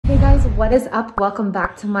Guys, what is up? Welcome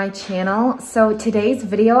back to my channel. So today's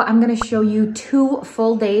video, I'm going to show you 2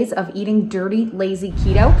 full days of eating Dirty Lazy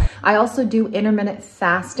Keto. I also do intermittent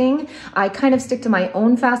fasting. I kind of stick to my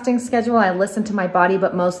own fasting schedule. I listen to my body,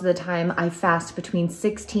 but most of the time I fast between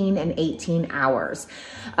 16 and 18 hours.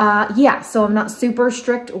 So I'm not super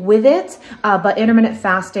strict with it, but intermittent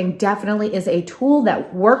fasting definitely is a tool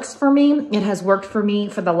that works for me. It has worked for me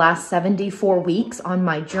for the last 74 weeks on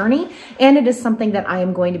my journey, and it is something that I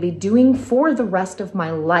am going to be doing for the rest of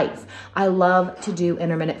my life. I love to do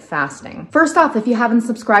intermittent fasting. First off, if you haven't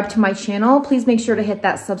subscribed to my channel, please make sure to hit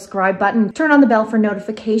that subscribe button. Turn on the bell for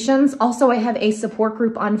notifications. Also, I have a support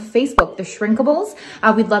group on Facebook, The Shrinkables.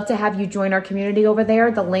 We'd love to have you join our community over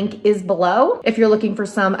there. The link is below. If you're looking for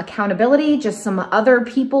some accountability, just some other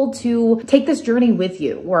people to take this journey with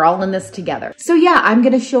you. We're all in this together. So yeah, I'm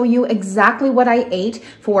gonna show you exactly what I ate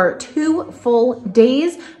for 2 full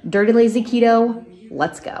days. Dirty Lazy Keto.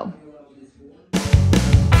 Let's go.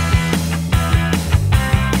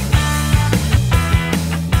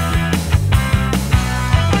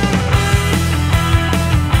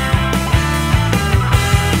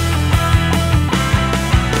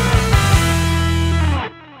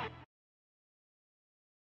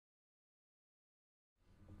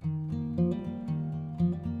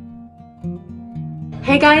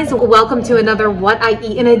 Hey guys, welcome to another What I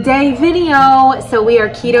Eat in a Day video. So we are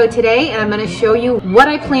keto today, and I'm gonna show you what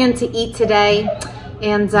I plan to eat today.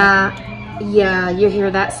 And yeah, you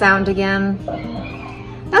hear that sound again?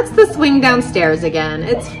 That's the swing downstairs again.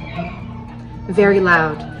 It's very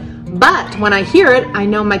loud. But when I hear it, I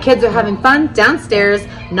know my kids are having fun downstairs,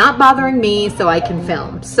 not bothering me, so I can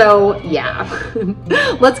film. So yeah,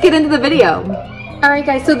 let's get into the video. All right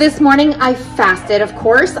guys, so this morning I fasted, of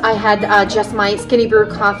course. I had just my skinny brew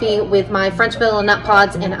coffee with my French vanilla nut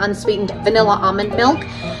pods and unsweetened vanilla almond milk.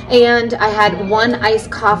 And I had 1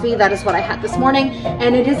 iced coffee. That is what I had this morning.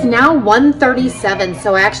 And it is now 1:37,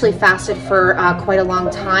 so I actually fasted for quite a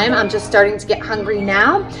long time. I'm just starting to get hungry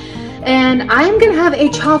now. And I'm gonna have a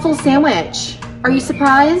chaffle sandwich. Are you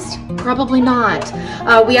surprised? Probably not.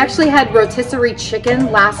 We actually had rotisserie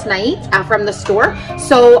chicken last night from the store.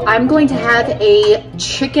 So I'm going to have a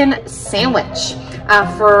chicken sandwich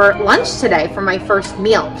for lunch today for my first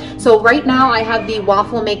meal. So right now I have the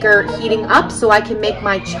waffle maker heating up so I can make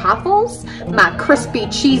my chaffles, my crispy,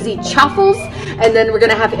 cheesy chaffles, and then we're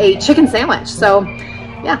gonna have a chicken sandwich. So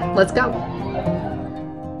yeah, let's go.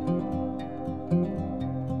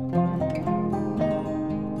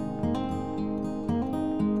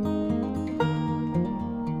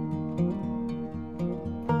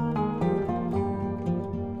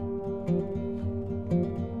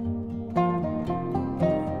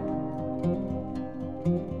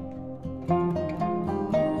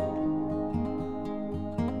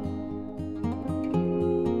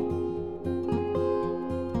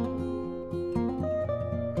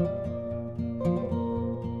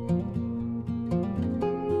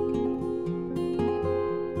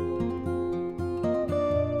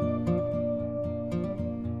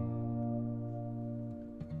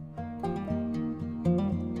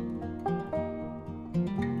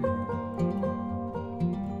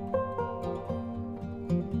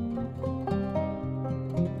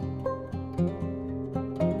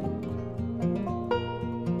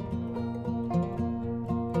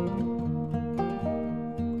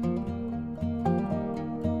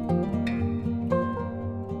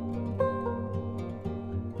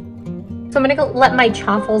 So I'm gonna go let my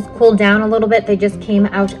chaffles cool down a little bit. They just came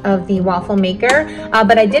out of the waffle maker,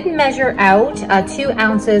 but I did measure out 2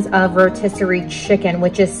 ounces of rotisserie chicken,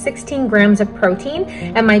 which is 16 grams of protein,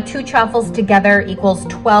 and my 2 chaffles together equals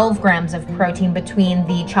 12 grams of protein between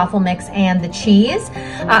the chaffle mix and the cheese.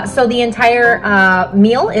 So the entire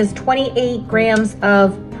meal is 28 grams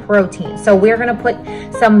of protein. So we're gonna put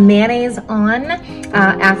some mayonnaise on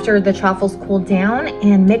after the chaffles cool down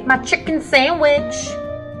and make my chicken sandwich.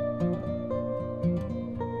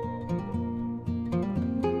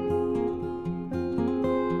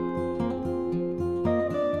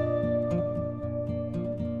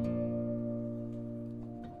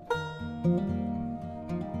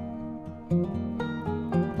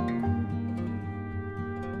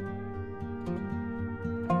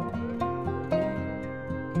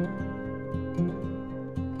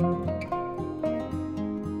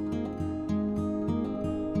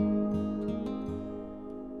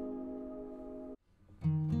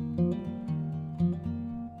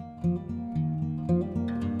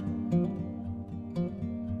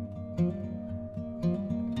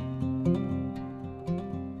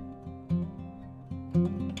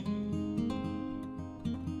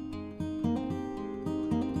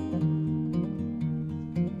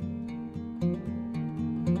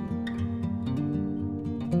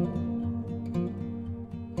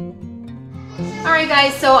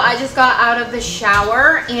 right, guys, so I just got out of the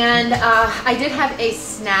shower and I did have a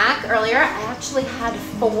snack earlier. I actually had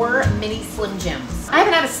 4 mini Slim Jims. I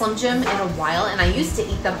haven't had a Slim Jim in a while and I used to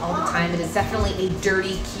eat them all the time. It is definitely a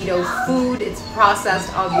dirty keto food. It's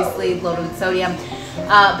processed, obviously, loaded with sodium,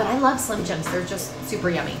 but I love Slim Jims. They're just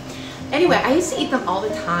super yummy. Anyway, I used to eat them all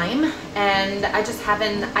the time and I just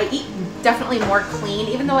haven't, I eat definitely more clean.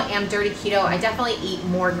 Even though I am dirty keto, I definitely eat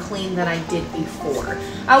more clean than I did before,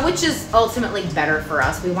 which is ultimately better for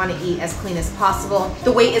us. We want to eat as clean as possible.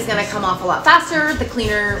 The weight is going to come off a lot faster the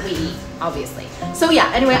cleaner we eat, obviously. So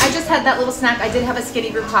yeah, anyway, I just had that little snack. I did have a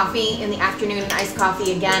Skinny Brew coffee in the afternoon and iced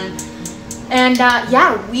coffee again. And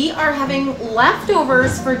yeah, we are having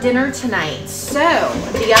leftovers for dinner tonight. So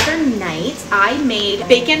the other night I made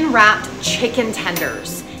bacon wrapped chicken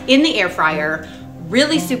tenders in the air fryer.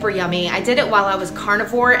 Really super yummy. I did it while I was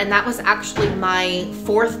carnivore and that was actually my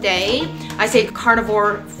 4th day. I stayed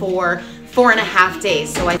carnivore for 4.5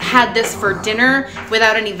 days. So I had this for dinner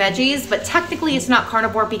without any veggies, but technically it's not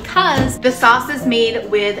carnivore because the sauce is made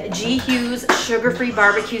with G. Hughes sugar-free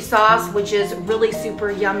barbecue sauce, which is really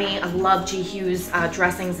super yummy. I love G. Hughes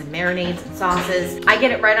dressings and marinades and sauces. I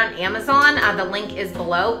get it right on Amazon. The link is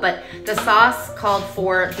below, but the sauce called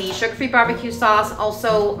for the sugar-free barbecue sauce,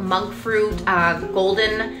 also monk fruit,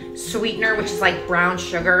 golden sweetener, which is like brown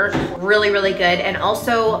sugar, really, really good, and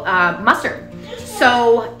also mustard.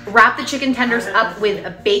 So wrap the chicken tenders up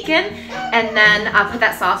with bacon and then put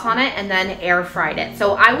that sauce on it and then air fried it.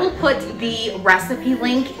 So I will put the recipe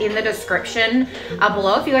link in the description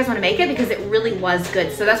below if you guys want to make it because it really was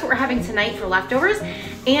good. So that's what we're having tonight for leftovers.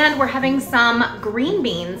 And we're having some green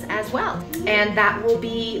beans as well. And that will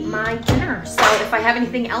be my dinner. So if I have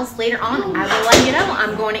anything else later on, I will let you know.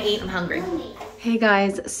 I'm going to eat. I'm hungry. Hey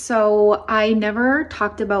guys, so I never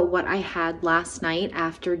talked about what I had last night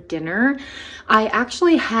after dinner. I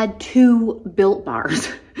actually had 2 Built bars.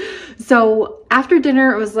 So after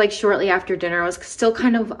dinner, it was like shortly after dinner, I was still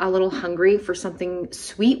kind of a little hungry for something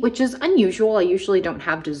sweet, which is unusual. I usually don't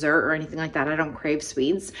have dessert or anything like that. I don't crave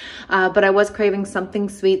sweets, but I was craving something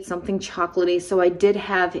sweet, something chocolatey. So I did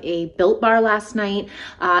have a Built bar last night,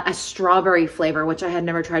 a strawberry flavor, which I had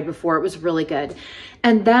never tried before. It was really good.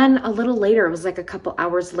 And then a little later, it was like a couple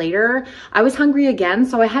hours later, I was hungry again.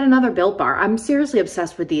 So I had another Built bar. I'm seriously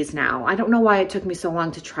obsessed with these now. I don't know why it took me so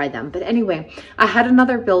long to try them. But anyway, I had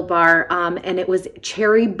another Built bar and it was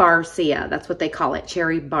cherry barcia. That's what they call it,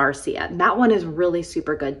 cherry barcia. And that one is really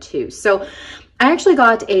super good too. So I actually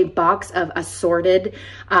got a box of assorted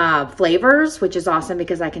flavors, which is awesome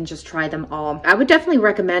because I can just try them all. I would definitely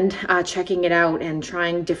recommend checking it out and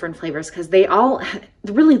trying different flavors because they all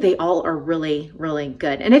are really, really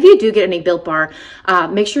good. And if you do get any Built bar,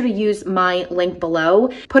 make sure to use my link below.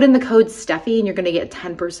 Put in the code Steffi and you're going to get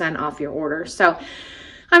 10% off your order. So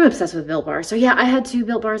I'm obsessed with Built bars. So yeah, I had 2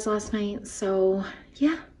 Built bars last night. So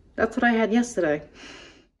yeah, that's what I had yesterday.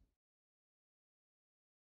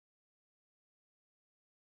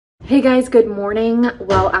 Hey guys, good morning.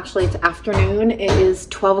 Well, actually it's afternoon. It is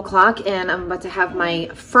 12 o'clock and I'm about to have my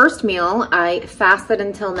first meal. I fasted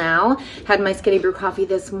until now, had my Skinny Brew coffee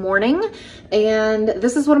this morning, and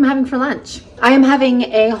this is what I'm having for lunch. I am having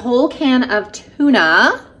a whole can of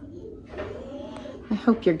tuna. I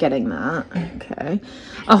hope you're getting that. Okay.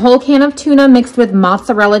 A whole can of tuna mixed with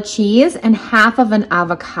mozzarella cheese and half of an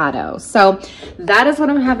avocado. So that is what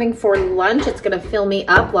I'm having for lunch. It's going to fill me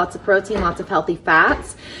up. Lots of protein, lots of healthy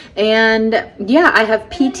fats. And yeah, I have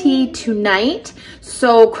PT tonight.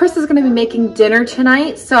 So Chris is going to be making dinner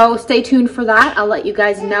tonight. So stay tuned for that. I'll let you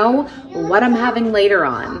guys know what I'm having later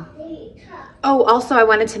on. Oh, also I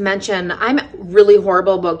wanted to mention, I'm really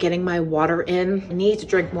horrible about getting my water in. I need to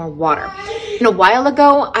drink more water. And a while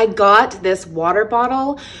ago, I got this water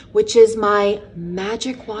bottle, which is my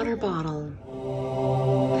magic water bottle.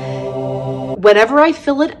 Whenever I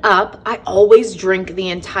fill it up, I always drink the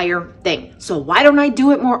entire thing. So why don't I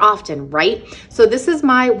do it more often, right? So this is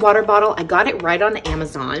my water bottle. I got it right on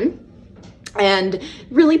Amazon. And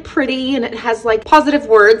really pretty, and it has like positive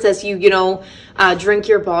words as you drink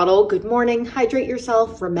your bottle. Good morning, hydrate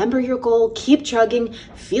yourself, remember your goal, keep chugging,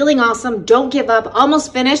 feeling awesome, don't give up,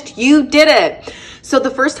 almost finished, you did it. So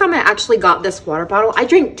the first time I actually got this water bottle, I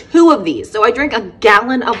drank 2 of these. So I drink a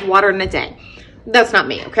gallon of water in a day. That's not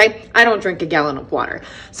me, okay? I don't drink a gallon of water.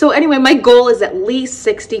 So anyway, my goal is at least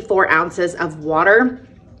 64 ounces of water.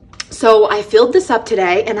 So I filled this up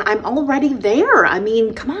today and I'm already there. I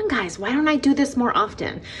mean, come on guys, why don't I do this more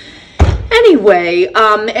often? Anyway,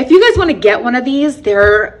 if you guys want to get one of these,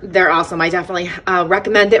 they're awesome. I definitely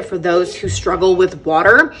recommend it for those who struggle with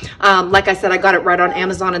water. Like I said, I got it right on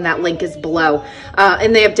Amazon, and that link is below.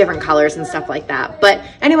 And they have different colors and stuff like that. But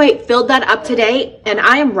anyway, filled that up today, and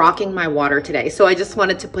I am rocking my water today. So I just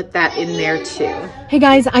wanted to put that in there too. Hey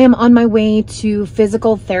guys, I am on my way to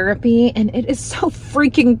physical therapy, and it is so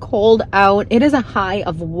freaking cold out. It is a high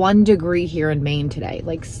of 1 degree here in Maine today.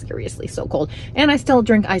 Like seriously, so cold. And I still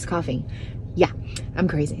drink iced coffee. Yeah, I'm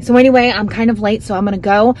crazy. So anyway, I'm kind of late, so I'm gonna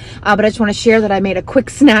go. But I just want to share that I made a quick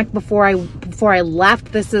snack before I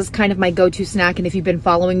left. This is kind of my go-to snack, and if you've been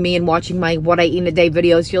following me and watching my What I Eat in a Day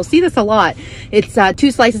videos, you'll see this a lot. It's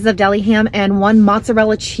 2 slices of deli ham and 1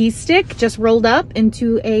 mozzarella cheese stick, just rolled up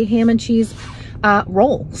into a ham and cheese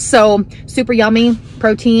roll. So super yummy,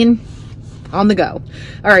 protein. On the go.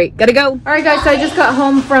 All right, gotta go. All right, guys, so I just got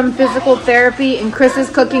home from physical therapy, and Chris is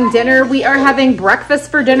cooking dinner. We are having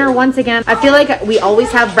breakfast for dinner once again. I feel like we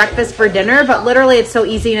always have breakfast for dinner, but literally it's so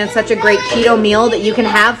easy, and it's such a great keto meal that you can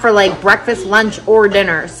have for like breakfast, lunch, or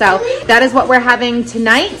dinner. So that is what we're having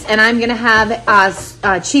tonight, and I'm gonna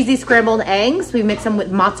have cheesy scrambled eggs. We mix them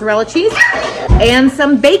with mozzarella cheese and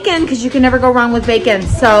some bacon, because you can never go wrong with bacon.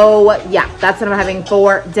 So yeah, that's what I'm having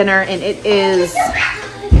for dinner, and it is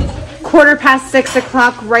 6:15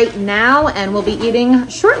 o'clock right now, and we'll be eating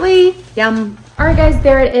shortly. Yum. All right, guys,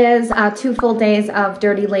 there it is. 2 full days of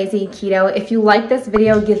Dirty Lazy Keto. If you like this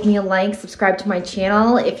video, give me a like, subscribe to my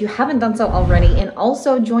channel if you haven't done so already, and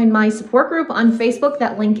also join my support group on Facebook.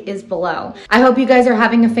 That link is below. I hope you guys are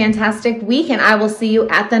having a fantastic week, and I will see you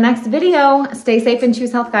at the next video. Stay safe and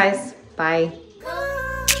choose health, guys. Bye.